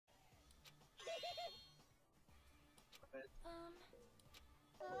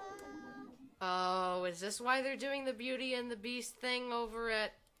Oh, is this why they're doing the Beauty and the Beast thing over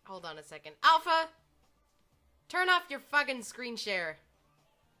at... Hold on a second. Alpha! Turn off your fucking screen share.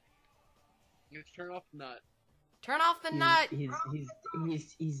 You turn off nut. Turn off the nut!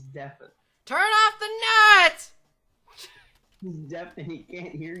 He's deaf. Turn off the nut! He's deaf and he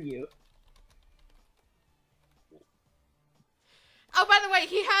can't hear you. Oh, by the way,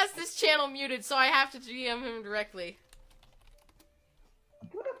 he has this channel muted, so I have to GM him directly.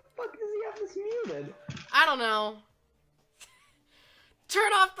 What the fuck does he have this muted? I don't know.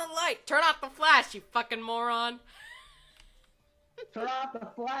 Turn off the light! Turn off the flash, you fucking moron! Turn off the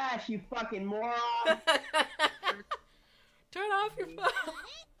flash, you fucking moron! Turn off your phone!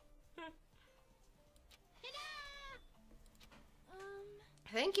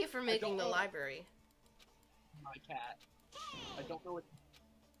 Thank you for making the library. My cat. I don't know what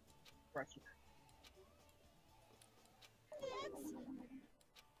pressure.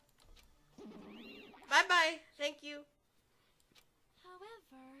 Bye bye. Thank you.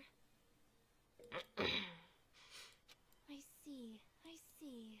 However, I see.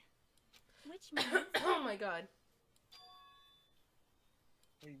 Which means Oh my god.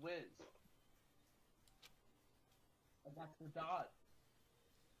 Hey, Wiz. I got the dot.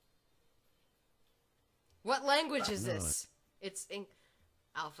 What language is this? It's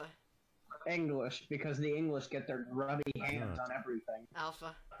Alpha. English, because the English get their grubby hands on everything.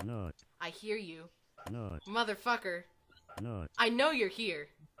 Alpha. Nut. I hear you. Nut. Motherfucker. Nut. I know you're here.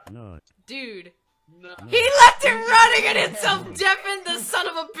 Nut. Dude. No. He left it running and himself deafened, the son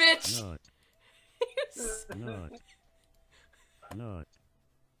of a bitch! Nut. Nut. Nut.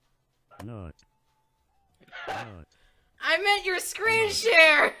 Nut. Nut. I meant your screen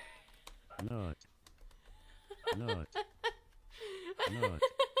share! Nut. Nut. Nut.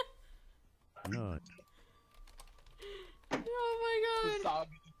 Nut. Oh my god.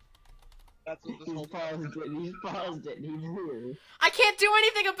 That's what this He's whole paused it, he's here. I can't do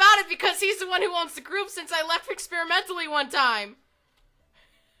anything about it because he's the one who owns the group since I left experimentally one time.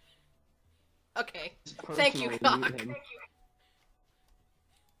 Okay. Thank you, Cock.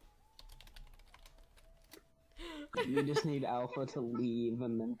 You just need Alpha to leave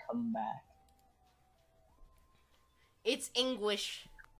and then come back. It's English.